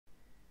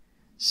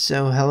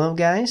So hello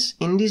guys,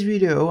 in this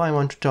video I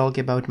want to talk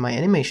about my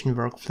animation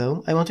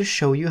workflow. I want to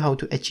show you how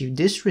to achieve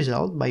this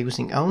result by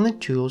using only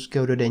tools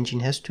Godot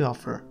Engine has to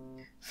offer.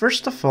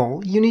 First of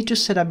all, you need to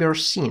set up your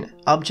scene,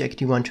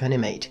 object you want to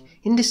animate.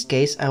 In this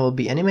case I will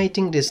be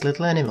animating this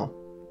little animal.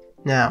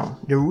 Now,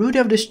 the root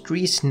of this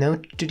tree is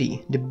node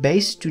 2D, the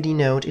base 2D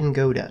node in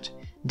Godot.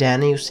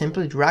 Then you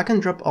simply drag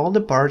and drop all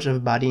the parts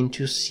of body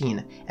into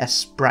scene as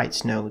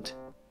sprites node.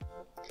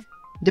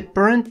 The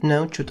parent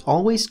node should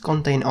always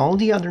contain all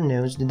the other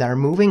nodes that are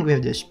moving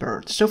with this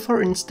part, so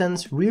for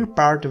instance, rear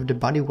part of the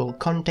body will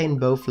contain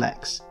both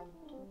legs.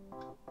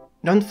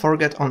 Don't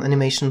forget on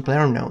animation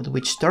player node,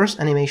 which stores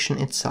animation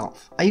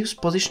itself. I use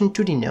position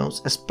 2D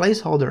nodes as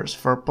placeholders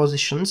for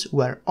positions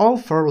where all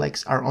 4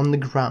 legs are on the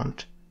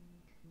ground.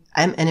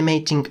 I'm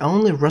animating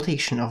only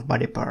rotation of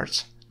body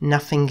parts,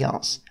 nothing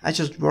else. I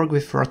just work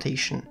with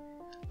rotation.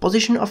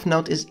 Position of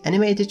node is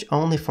animated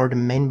only for the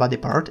main body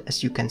part,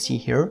 as you can see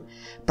here,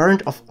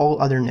 parent of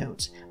all other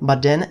nodes.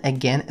 But then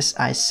again, as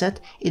I said,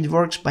 it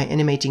works by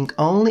animating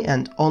only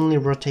and only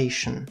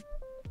rotation.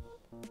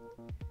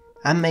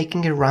 I'm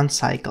making a run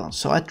cycle,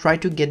 so I try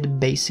to get the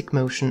basic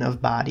motion of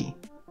body.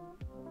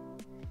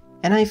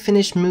 And I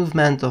finished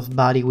movement of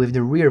body with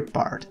the rear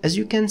part. As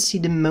you can see,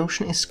 the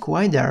motion is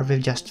quite there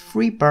with just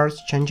 3 parts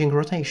changing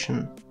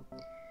rotation.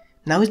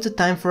 Now is the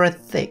time for a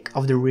thick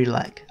of the rear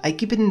leg. I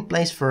keep it in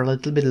place for a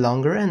little bit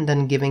longer and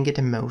then giving it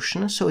a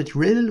motion, so it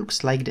really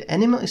looks like the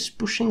animal is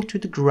pushing to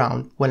the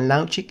ground when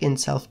launching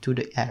itself to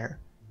the air.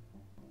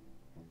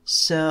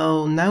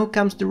 So now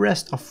comes the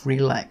rest of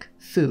rear leg,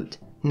 foot.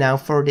 Now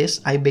for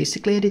this I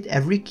basically edit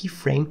every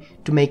keyframe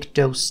to make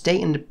those stay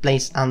in the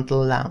place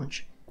until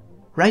launch.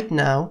 Right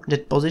now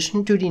that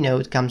position 2D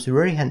node comes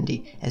very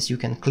handy, as you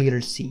can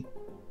clearly see.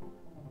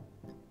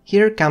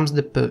 Here comes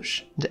the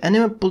push. The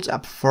animal pulls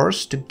up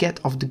first to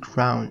get off the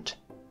ground.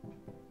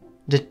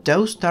 The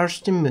toe starts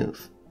to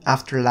move.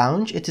 After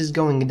launch it is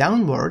going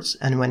downwards,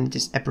 and when it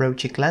is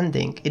approaching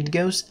landing it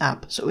goes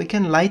up, so we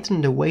can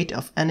lighten the weight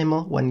of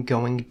animal when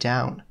going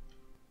down.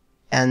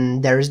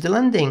 And there is the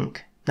landing.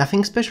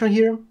 Nothing special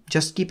here,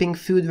 just keeping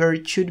foot where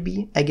it should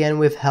be, again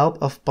with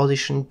help of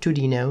position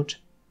 2D node.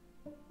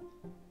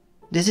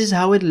 This is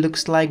how it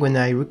looks like when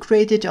I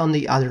recreate it on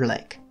the other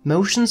leg.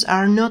 Motions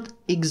are not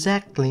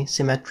exactly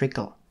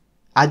symmetrical.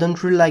 I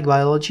don't really like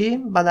biology,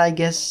 but I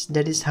guess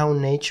that is how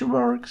nature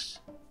works.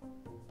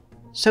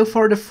 So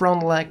for the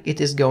front leg it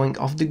is going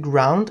off the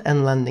ground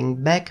and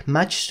landing back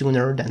much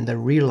sooner than the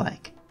rear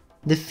leg.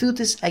 The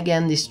foot is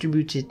again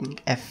distributing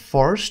a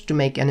force to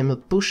make animal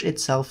push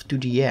itself to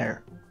the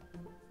air.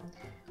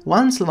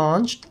 Once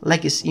launched,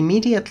 leg is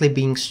immediately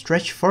being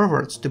stretched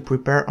forwards to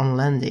prepare on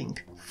landing.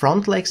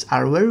 Front legs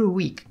are very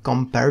weak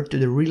compared to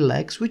the rear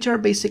legs, which are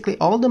basically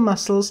all the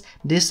muscles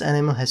this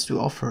animal has to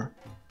offer.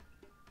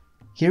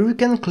 Here you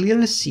can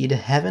clearly see the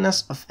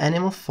heaviness of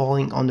animal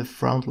falling on the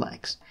front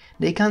legs.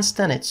 They can't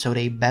stand it, so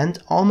they bend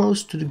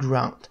almost to the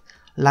ground.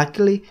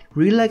 Luckily,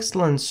 rear legs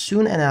land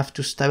soon enough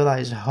to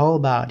stabilize the whole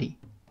body.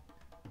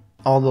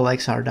 All the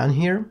legs are done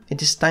here.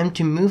 It is time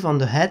to move on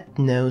the head,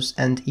 nose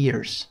and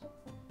ears.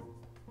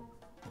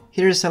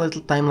 Here is a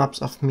little time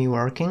lapse of me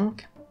working.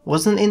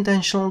 Wasn't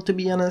intentional, to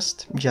be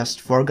honest,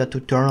 just forgot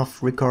to turn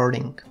off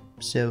recording,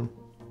 so...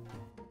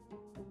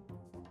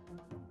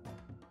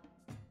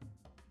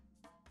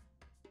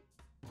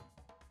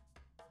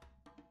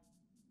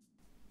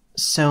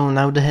 So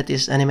now the head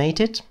is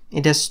animated.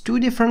 It has 2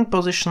 different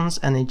positions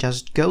and it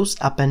just goes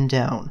up and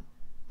down.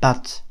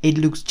 But it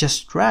looks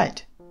just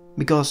right,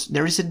 because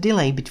there is a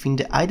delay between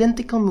the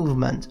identical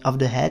movement of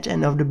the head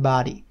and of the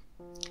body.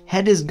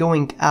 Head is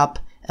going up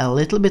a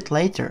little bit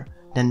later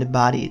than the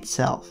body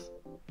itself.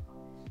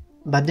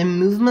 But the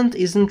movement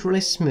isn't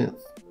really smooth.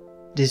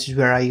 This is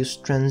where I use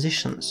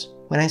transitions.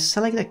 When I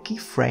select a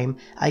keyframe,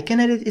 I can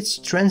edit its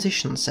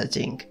transition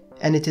setting,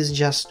 and it is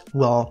just,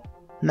 well,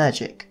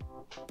 magic.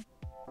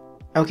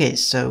 Okay,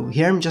 so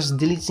here I'm just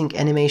deleting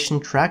animation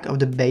track of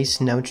the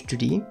base node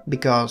 2D,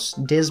 because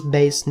this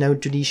base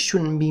node 2D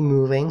shouldn't be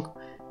moving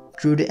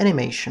through the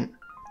animation.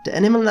 The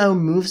animal now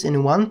moves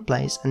in one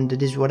place, and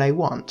that is what I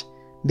want.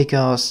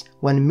 Because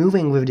when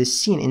moving with the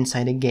scene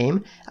inside a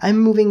game, I'm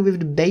moving with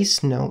the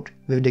base node,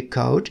 with the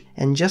code,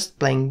 and just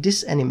playing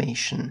this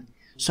animation.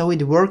 So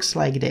it works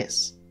like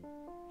this.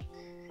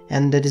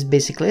 And that is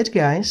basically it,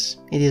 guys.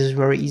 It is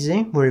very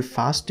easy, very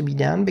fast to be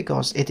done,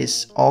 because it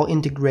is all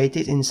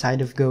integrated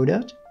inside of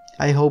Godot.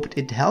 I hope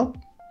it helped,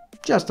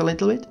 just a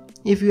little bit.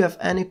 If you have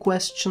any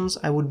questions,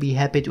 I would be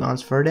happy to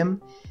answer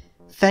them.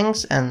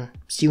 Thanks and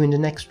see you in the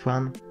next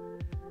one.